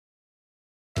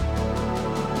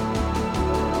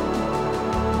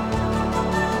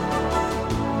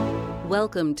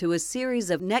Welcome to a series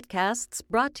of netcasts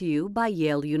brought to you by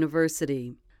Yale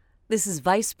University. This is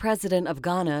Vice President of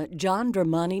Ghana, John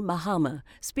Dramani Mahama,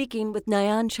 speaking with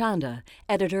Nayan Chanda,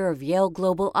 editor of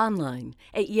YaleGlobal Online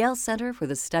at Yale Center for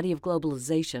the Study of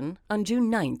Globalization on June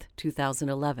 9,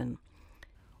 2011.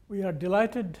 We are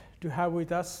delighted to have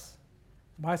with us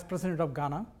Vice President of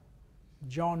Ghana,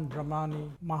 John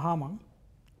Dramani Mahama.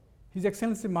 His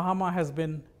Excellency Mahama has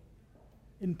been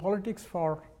in politics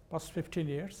for past 15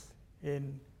 years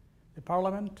in the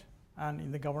parliament and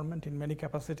in the government in many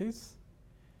capacities,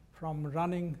 from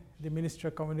running the Ministry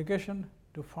of Communication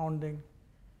to founding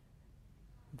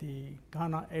the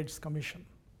Ghana AIDS Commission.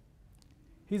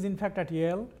 He's in fact at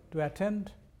Yale to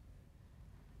attend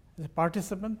as a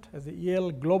participant as the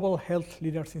YaleGlobal Health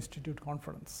Leaders Institute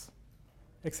conference.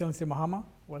 Excellency Mahama,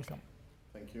 welcome.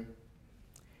 Thank you.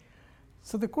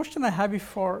 So the question I have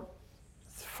for,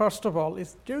 first of all,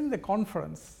 is during the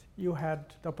conference, you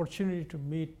had the opportunity to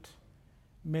meet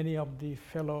many of the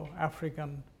fellow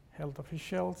African health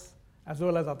officials as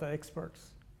well as other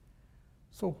experts.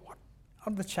 So what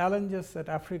are the challenges that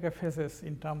Africa faces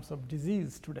in terms of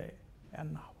disease today,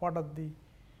 and what are the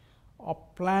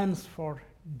plans for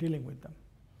dealing with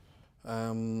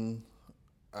them?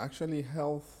 Actually,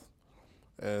 health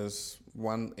is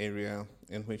one area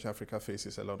in which Africa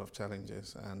faces a lot of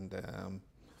challenges, and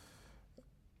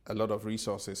a lot of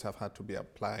resources have had to be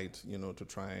applied, to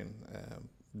try and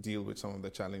deal with some of the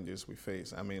challenges we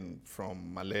face. I mean,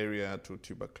 from malaria to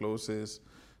tuberculosis,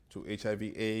 to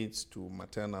HIV/AIDS, to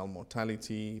maternal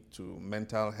mortality, to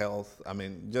mental health. I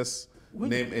mean, just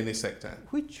name any sector.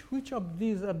 Which of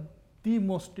these are the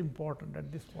most important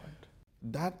at this point?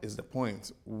 That is the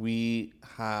point. We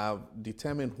have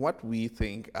determined what we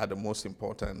think are the most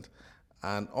important,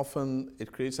 and often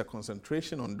it creates a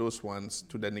concentration on those ones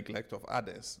to the neglect of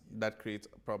others that creates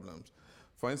problems.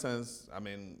 For instance,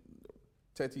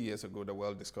 30 years ago, the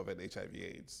world discovered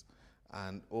HIV/AIDS.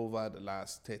 And over the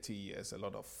last 30 years, a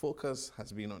lot of focus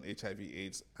has been on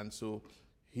HIV/AIDS. And so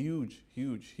huge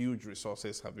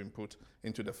resources have been put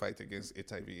into the fight against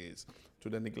HIV/AIDS to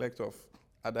the neglect of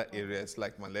other areas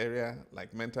like malaria,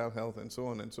 like mental health, and so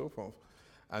on and so forth.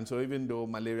 And so even though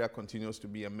malaria continues to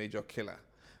be a major killer,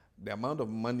 the amount of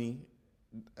money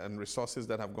and resources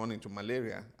that have gone into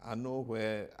malaria are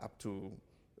nowhere up to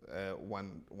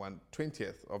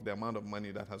 1/20th of the amount of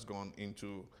money that has gone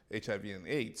into HIV and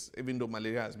AIDS, even though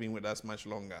malaria has been with us much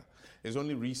longer. It's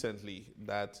only recently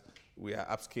that we are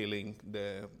upscaling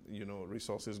the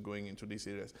resources going into these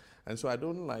areas. And so I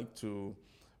don't like to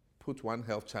put one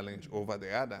health challenge over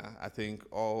the other. I think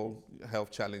all health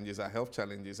challenges are health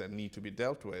challenges and need to be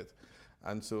dealt with.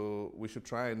 And so we should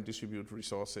try and distribute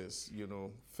resources,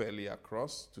 fairly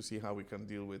across to see how we can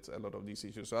deal with a lot of these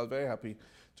issues. So I was very happy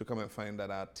to come and find that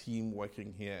our team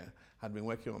working here had been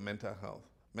working on mental health.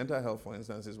 Mental health, for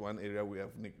instance, is one area we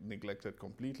have neglected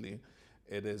completely.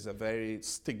 It is a very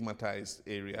stigmatized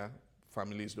area.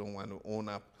 Families don't want to own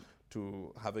up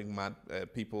to having mad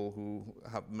people who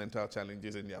have mental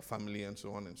challenges in their family and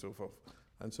so on and so forth.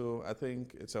 And so I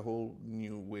think it's a whole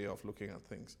new way of looking at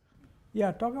things.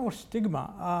 Yeah, talking about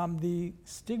stigma, the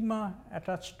stigma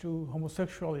attached to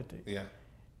homosexuality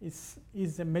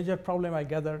is a major problem, I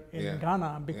gather, in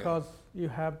Ghana, because you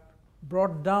have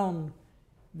brought down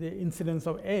the incidence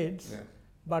of AIDS,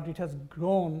 but it has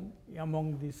grown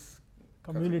among this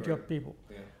community of people.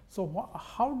 So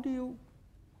how do you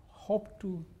hope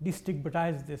to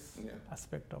destigmatize this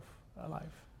aspect of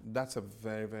life? That's a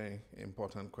very, very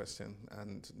important question,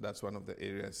 and that's one of the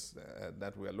areas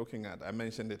that we are looking at. I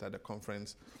mentioned it at the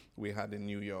conference we had in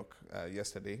New York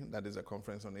yesterday. That is a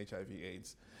conference on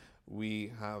HIV/AIDS.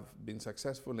 We have been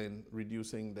successful in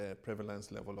reducing the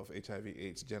prevalence level of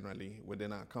HIV/AIDS generally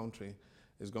within our country.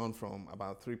 It's gone from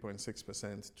about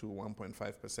 3.6% to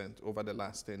 1.5% over the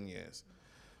last 10 years.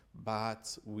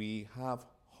 But we have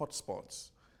hotspots,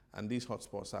 and these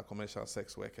hotspots are commercial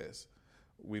sex workers.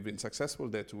 We've been successful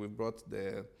there too. We've brought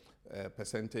the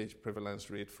percentage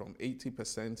prevalence rate from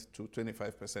 80% to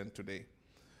 25% today.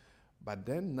 But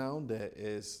then now there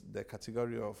is the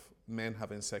category of men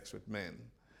having sex with men.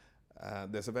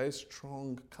 There's a very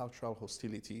strong cultural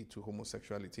hostility to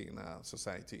homosexuality in our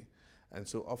society. And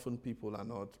so often people are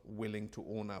not willing to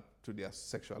own up to their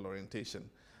sexual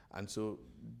orientation. And so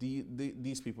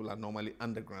these people are normally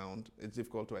underground. It's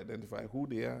difficult to identify who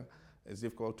they are. It's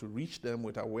difficult to reach them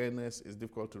with awareness. It's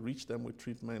difficult to reach them with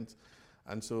treatment.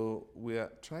 And so we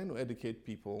are trying to educate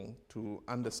people to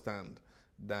understand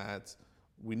that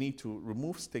we need to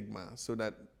remove stigma so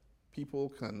that people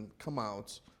can come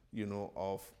out,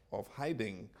 of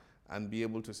hiding and be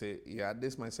able to say, yeah,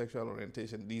 this is my sexual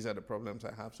orientation, these are the problems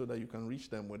I have, so that you can reach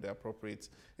them with the appropriate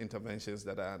interventions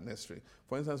that are necessary.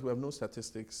 For instance, we have no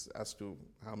statistics as to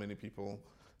how many people,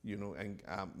 and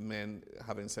men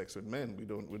having sex with men.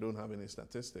 We don't have any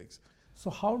statistics. So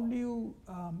how do you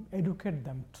educate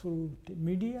them? Through the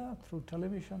media, through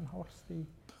television? What's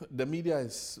the media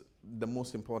is the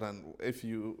most important.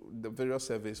 The various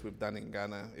surveys we've done in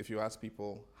Ghana, if you ask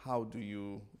people, how do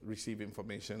you receive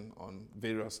information on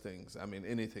various things? I mean,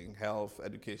 anything, health,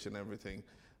 education, everything.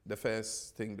 The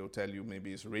first thing they'll tell you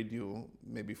maybe is radio,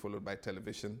 maybe followed by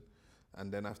television.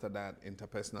 And then after that,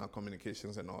 interpersonal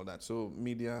communications and all that. So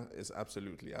media is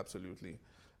absolutely, absolutely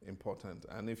important.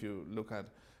 And if you look at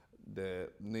the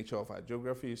nature of our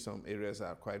geography, some areas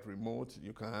are quite remote.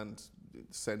 You can't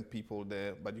send people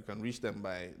there, but you can reach them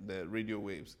by the radio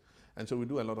waves. And so we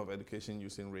do a lot of education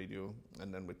using radio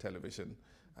and then with television.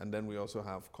 And then we also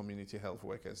have community health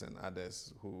workers and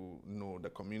others who know the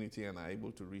community and are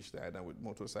able to reach there either with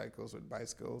motorcycles, with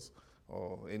bicycles,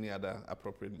 or any other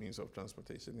appropriate means of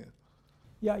transportation.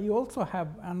 Yeah, you also have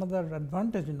another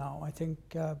advantage now, I think,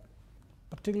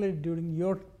 particularly during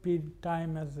your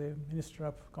time as a Minister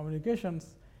of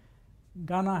Communications.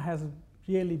 Ghana has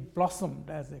really blossomed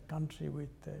as a country with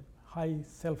high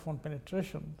cell phone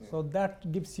penetration. Yeah. So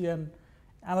that gives you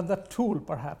another tool,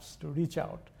 perhaps, to reach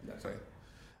out. That's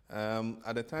right.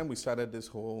 At the time we started this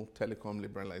whole telecom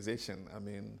liberalization, I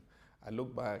mean, I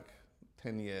look back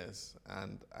 10 years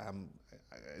and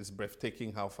it's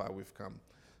breathtaking how far we've come.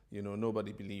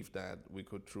 Nobody believed that we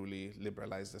could truly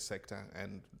liberalize the sector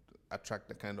and attract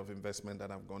the kind of investment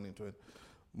that have gone into it.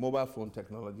 Mobile phone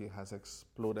technology has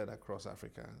exploded across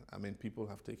Africa. I mean, people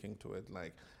have taken to it.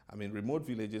 Remote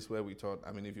villages where we thought,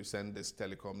 if you send this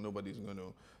telecom, nobody's going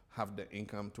to have the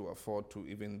income to afford to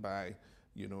even buy,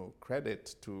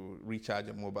 credit to recharge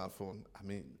a mobile phone. I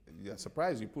mean, you're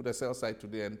surprised. You put a cell site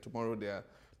today and tomorrow there are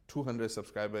 200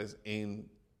 subscribers in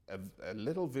a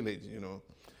little village,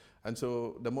 And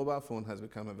so the mobile phone has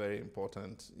become a very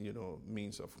important,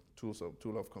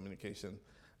 tool of communication.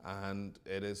 And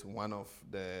it is one of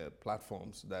the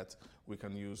platforms that we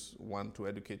can use, one, to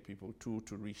educate people, two,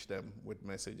 to reach them with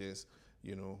messages,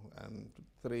 and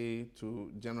three,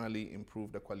 to generally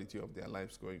improve the quality of their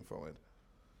lives going forward.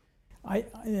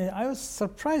 I was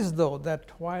surprised, though, that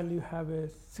while you have a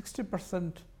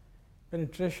 60%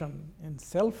 penetration in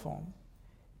cell phone,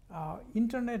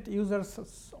 internet users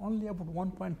is only about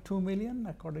 1.2 million,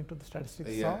 according to the statistics.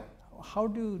 Yeah. So how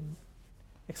do you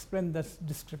explain this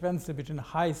discrepancy between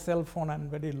high cell phone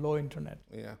and very low internet?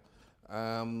 Yeah,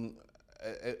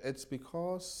 it's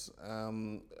because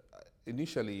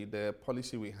initially the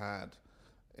policy we had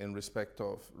in respect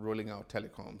of rolling out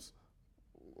telecoms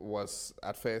was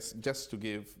at first just to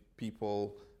give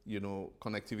people,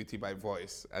 connectivity by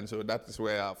voice. And so that is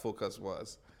where our focus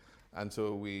was. And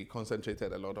so we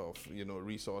concentrated a lot of,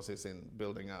 resources in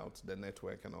building out the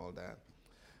network and all that.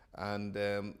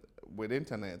 And with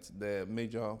internet, the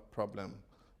major problem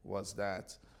was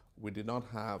that we did not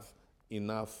have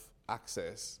enough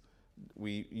access.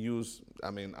 We used,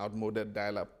 outmoded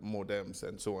dial-up modems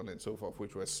and so on and so forth,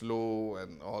 which were slow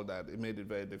and all that. It made it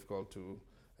very difficult to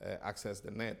access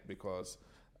the net because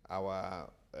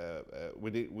we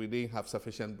didn't have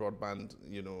sufficient broadband,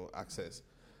 access.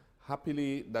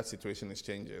 Happily, that situation is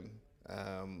changing.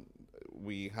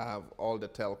 We have all the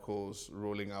telcos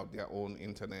rolling out their own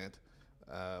internet.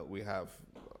 We have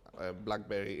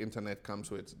BlackBerry. Internet comes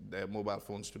with their mobile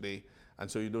phones today, and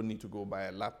so you don't need to go buy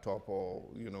a laptop or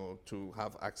to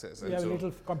have access. You have a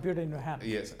little computer in your hand.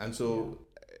 Yes, and so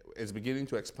it's beginning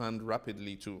to expand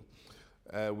rapidly too.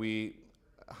 We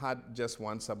had just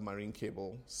one submarine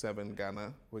cable, 7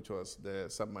 Ghana, which was the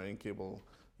submarine cable,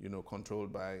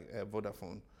 controlled by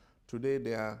Vodafone. Today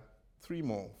there are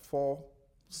 4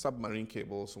 submarine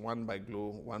cables, one by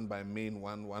Glo, one by Main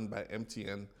one by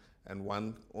MTN, and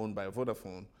one owned by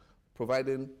Vodafone,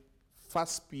 providing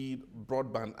fast-speed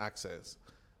broadband access.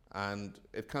 And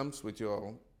it comes with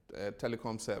your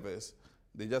telecom service.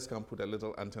 They just can put a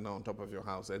little antenna on top of your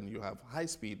house and you have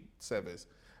high-speed service.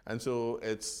 And so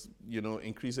it's,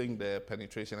 increasing the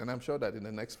penetration. And I'm sure that in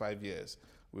the next 5 years,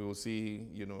 we will see,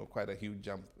 quite a huge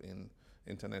jump in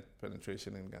internet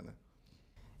penetration in Ghana.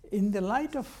 In the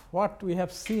light of what we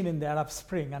have seen in the Arab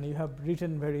Spring, and you have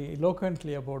written very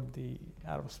eloquently about the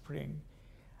Arab Spring,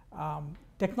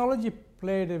 technology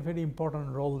played a very important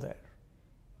role there.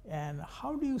 And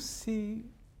how do you see,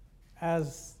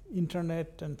 as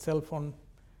internet and cell phone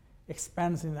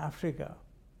expands in Africa,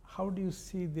 how do you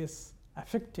see this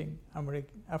affecting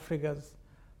Africa's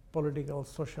political,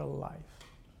 social life?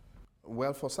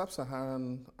 Well, for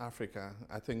sub-Saharan Africa,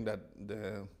 I think that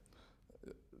the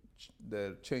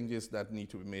the changes that need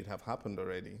to be made have happened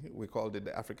already. We called it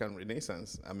the African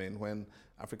Renaissance. I mean, when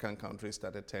African countries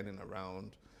started turning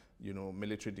around,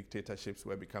 military dictatorships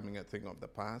were becoming a thing of the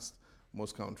past.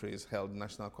 Most countries held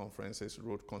national conferences,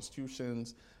 wrote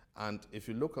constitutions, and if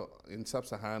you look in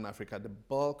sub-Saharan Africa, the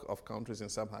bulk of countries in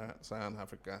sub-Saharan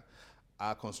Africa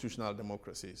are constitutional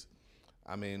democracies.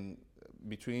 I mean,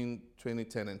 between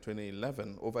 2010 and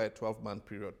 2011, over a 12-month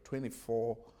period,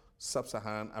 24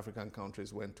 sub-Saharan African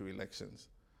countries went to elections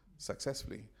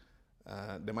successfully.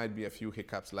 There might be a few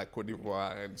hiccups like Cote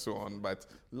d'Ivoire and so on, but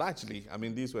largely, I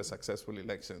mean, these were successful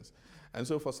elections. And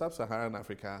so for sub-Saharan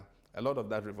Africa, a lot of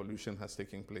that revolution has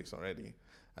taken place already.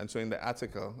 And so in the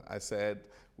article, I said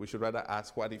we should rather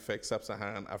ask what effect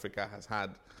sub-Saharan Africa has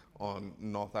had on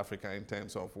North Africa in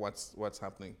terms of what's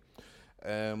happening.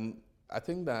 I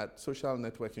think that social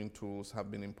networking tools have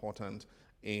been important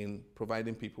in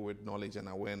providing people with knowledge and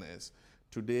awareness.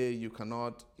 Today, you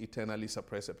cannot eternally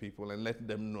suppress a people and let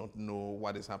them not know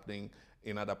what is happening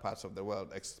in other parts of the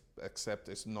world, except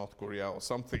it's North Korea or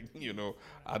something,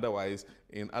 Otherwise,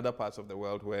 in other parts of the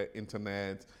world where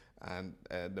internet and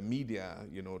the media,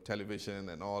 television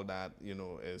and all that,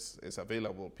 is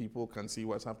available, people can see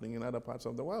what's happening in other parts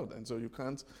of the world. And so you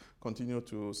can't continue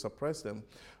to suppress them.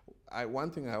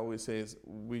 One thing I always say is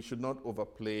we should not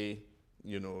overplay,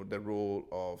 the role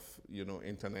of,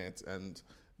 internet and,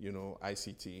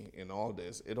 ICT in all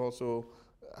this. It also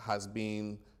has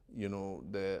been,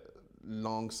 the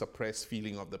long suppressed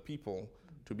feeling of the people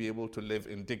to be able to live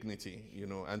in dignity,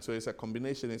 and so it's a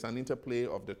combination, it's an interplay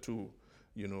of the two.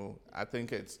 I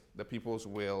think it's the people's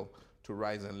will to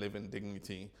rise and live in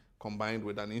dignity combined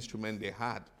with an instrument they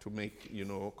had to make,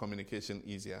 communication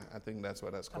easier. I think that's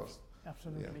what has caused.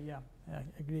 Absolutely, yeah, I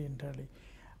agree entirely.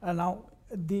 Now,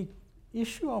 the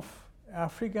issue of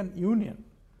African Union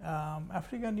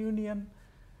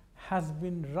has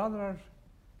been rather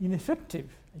ineffective,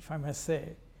 if I may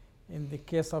say, in the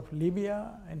case of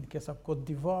Libya, in the case of Cote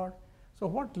d'Ivoire. So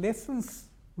what lessons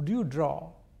would you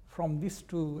draw from these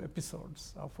two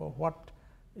episodes of what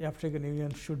the African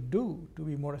Union should do to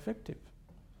be more effective?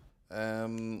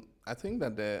 I think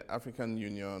that the African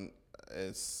Union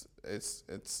it's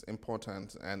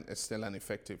important and it's still an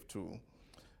effective tool.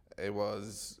 It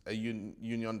was a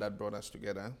union that brought us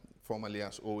together, formerly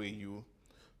as OAU,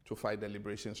 to fight the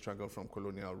liberation struggle from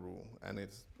colonial rule, and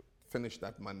it finished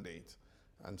that mandate.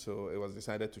 And so it was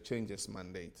decided to change its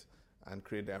mandate and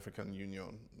create the African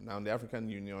Union. Now the African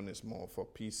Union is more for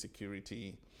peace,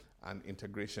 security, and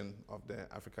integration of the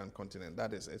African continent.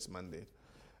 That is its mandate.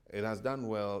 It has done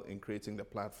well in creating the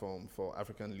platform for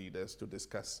African leaders to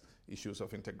discuss issues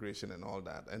of integration and all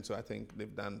that. And so I think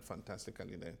they've done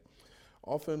fantastically there.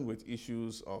 Often with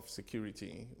issues of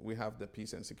security, we have the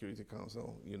Peace and Security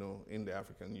Council, in the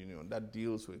African Union that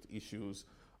deals with issues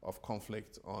of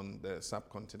conflict on the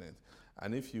subcontinent.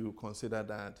 And if you consider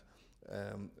that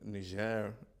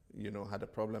Niger, had a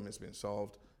problem, it's been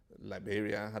solved.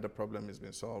 Liberia had a problem, it's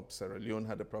been solved. Sierra Leone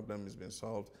had a problem, it's been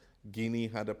solved. Guinea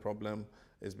had a problem,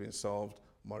 it's been solved.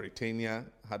 Mauritania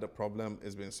had a problem,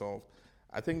 it's been solved.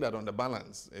 I think that on the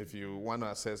balance, if you want to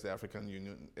assess the African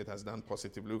Union, it has done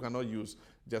positively. We cannot use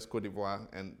just Cote d'Ivoire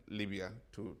and Libya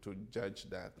to judge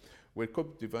that. With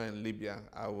Cote d'Ivoire and Libya,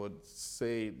 I would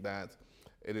say that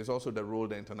it is also the role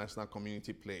the international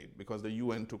community played, because the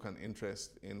UN took an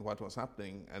interest in what was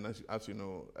happening, and as you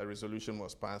know, a resolution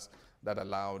was passed that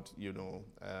allowed,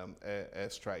 air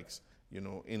strikes,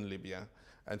 in Libya.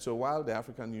 And so while the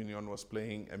African Union was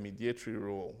playing a mediatory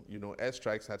role,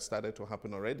 airstrikes had started to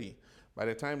happen already. By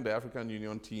the time the African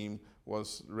Union team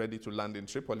was ready to land in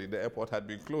Tripoli, the airport had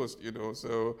been closed,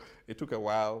 so it took a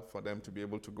while for them to be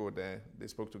able to go there. They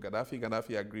spoke to Gaddafi.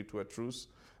 Gaddafi agreed to a truce,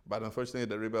 but unfortunately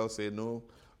the rebels say, no,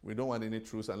 we don't want any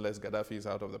truce unless Gaddafi is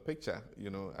out of the picture,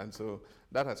 and so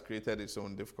that has created its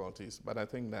own difficulties. But I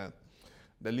think that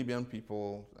the Libyan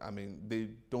people, they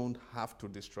don't have to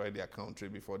destroy their country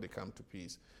before they come to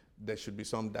peace. There should be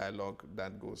some dialogue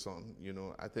that goes on.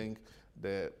 I think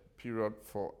the period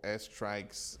for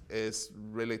airstrikes is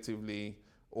relatively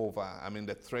over.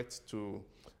 The threat to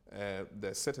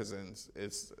the citizens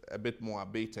is a bit more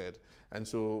abated. And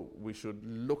so we should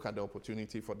look at the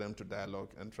opportunity for them to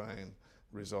dialogue and try and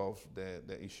resolve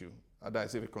the issue.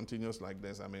 Otherwise, if it continues like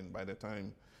this, by the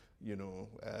time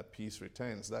peace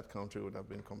returns, that country would have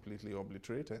been completely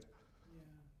obliterated. Yeah.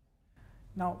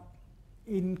 Now,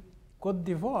 in Cote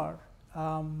d'Ivoire,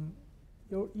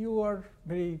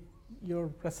 your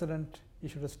president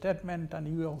issued a statement, and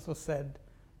you also said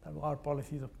that our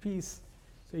policy is of peace.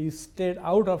 So you stayed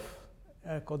out of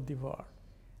Cote d'Ivoire.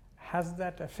 Has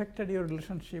that affected your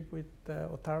relationship with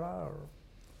Ouattara? Or?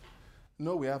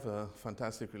 No, we have a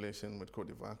fantastic relation with Cote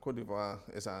d'Ivoire. Cote d'Ivoire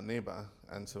is our neighbor,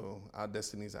 and so our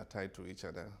destinies are tied to each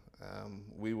other.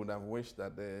 We would have wished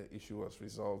that the issue was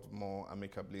resolved more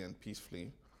amicably and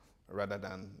peacefully rather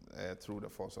than through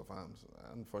the force of arms.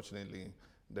 Unfortunately,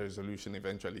 the resolution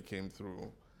eventually came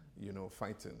through,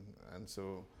 fighting. And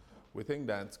so we think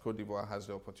that Cote d'Ivoire has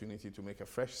the opportunity to make a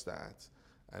fresh start,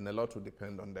 and a lot will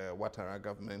depend on the Ouattara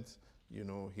government.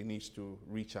 He needs to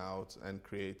reach out and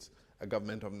create a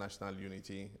government of national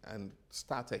unity and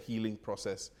start a healing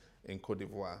process in Cote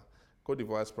d'Ivoire. Cote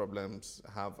d'Ivoire's problems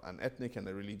have an ethnic and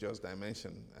a religious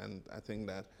dimension, and I think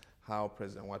that how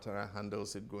President Ouattara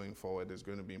handles it going forward is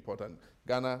going to be important.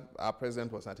 Ghana, our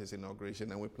president was at his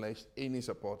inauguration, and we pledged any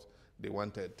support they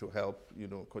wanted to help,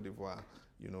 Cote d'Ivoire,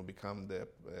 become the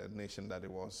nation that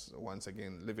it was once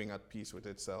again, living at peace with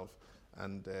itself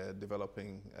and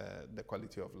developing the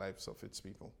quality of lives of its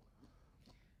people.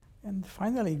 And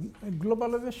finally,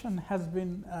 globalization has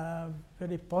been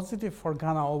very positive for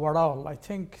Ghana overall. I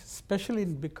think especially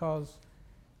because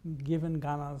given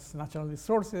Ghana's natural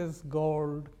resources,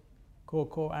 gold,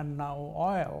 cocoa, and now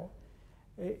oil,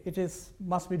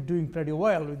 must be doing pretty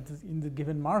well in the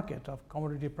given market of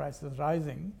commodity prices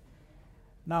rising.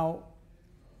 Now,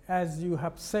 as you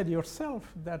have said yourself,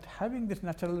 that having this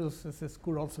natural resources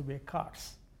could also be a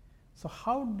curse. So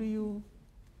how do you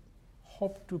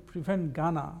hope to prevent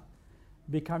Ghana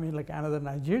becoming like another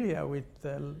Nigeria with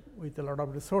a lot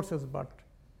of resources, but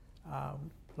a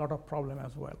lot of problem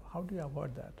as well? How do you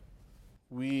avoid that?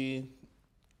 We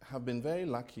have been very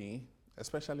lucky,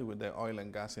 especially with the oil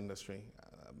and gas industry,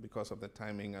 because of the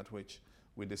timing at which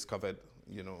we discovered,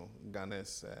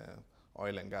 Ghana's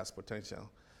oil and gas potential.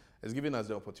 It's given us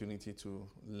the opportunity to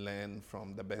learn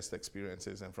from the best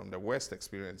experiences and from the worst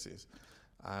experiences.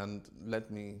 And let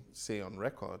me say on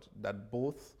record that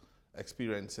both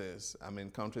experiences,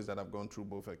 countries that have gone through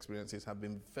both experiences have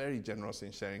been very generous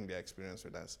in sharing their experience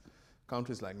with us.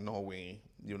 Countries like Norway,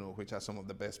 which are some of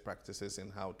the best practices in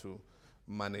how to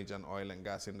manage an oil and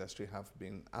gas industry, have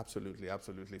been absolutely,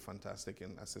 absolutely fantastic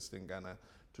in assisting Ghana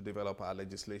to develop our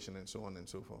legislation and so on and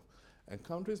so forth. And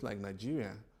countries like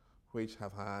Nigeria, which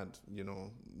have had,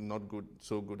 not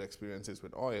so good experiences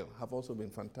with oil, have also been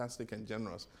fantastic and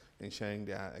generous in sharing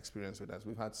their experience with us.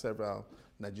 We've had several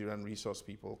Nigerian resource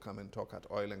people come and talk at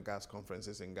oil and gas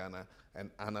conferences in Ghana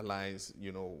and analyze,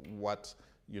 what,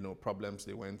 problems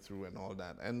they went through and all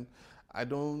that. And I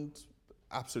don't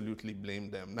absolutely blame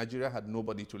them. Nigeria had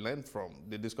nobody to learn from.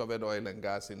 They discovered oil and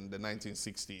gas in the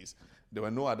 1960s. There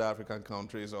were no other African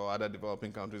countries or other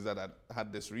developing countries that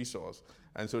had this resource.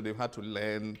 And so they've had to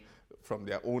learn from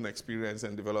their own experience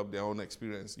and develop their own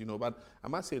experience, But I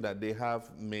must say that they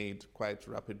have made quite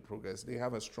rapid progress. They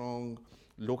have a strong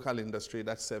local industry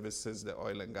that services the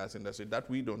oil and gas industry that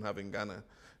we don't have in Ghana,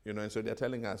 and so they're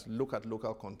telling us, look at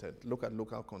local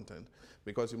content,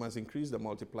 because you must increase the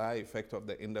multiplier effect of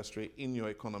the industry in your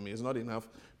economy. It's not enough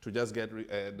to just get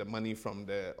the money from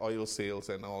the oil sales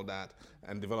and all that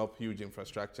and develop huge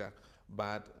infrastructure.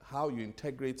 But how you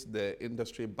integrate the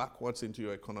industry backwards into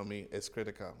your economy is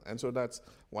critical. And so that's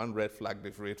one red flag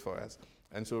they've raised for us.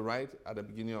 And so right at the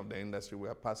beginning of the industry, we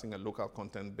are passing a local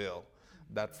content bill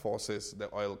that forces the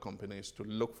oil companies to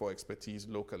look for expertise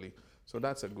locally. So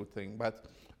that's a good thing. But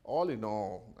all in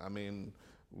all,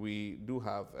 we do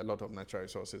have a lot of natural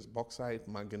resources: bauxite,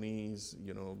 manganese,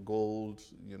 gold,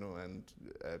 and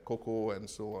cocoa, and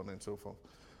so on and so forth.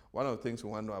 One of the things we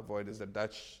want to avoid is the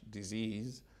Dutch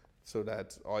disease, so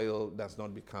that oil does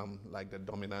not become like the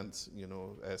dominant,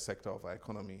 sector of our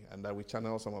economy, and that we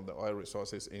channel some of the oil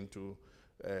resources into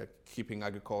keeping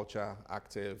agriculture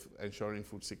active, ensuring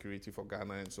food security for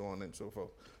Ghana, and so on and so forth.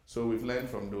 So we've learned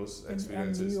from those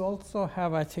experiences. And you also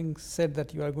have, I think, said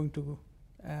that you are going to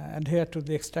adhere to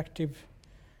the extractive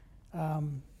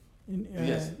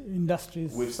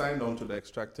industries. We've signed on to the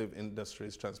Extractive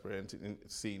Industries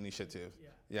Transparency Initiative.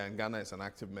 Yeah, and Ghana is an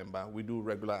active member. We do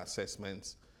regular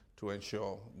assessments to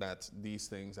ensure that these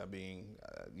things are being,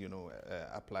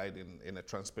 applied in a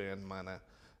transparent manner,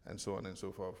 and so on and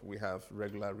so forth. We have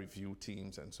regular review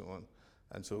teams and so on.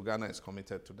 And so Ghana is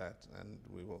committed to that, and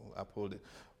we will uphold it.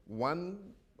 One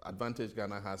advantage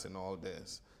Ghana has in all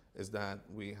this is that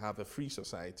we have a free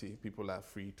society. People are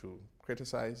free to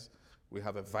criticize. We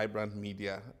have a vibrant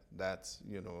media that,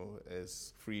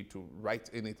 is free to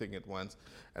write anything it wants.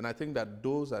 And I think that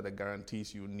those are the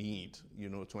guarantees you need,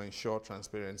 to ensure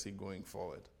transparency going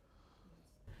forward.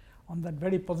 On that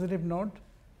very positive note,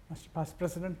 Mr. Vice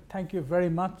President, thank you very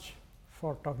much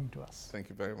for talking to us. Thank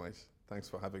you very much. Thanks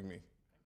for having me.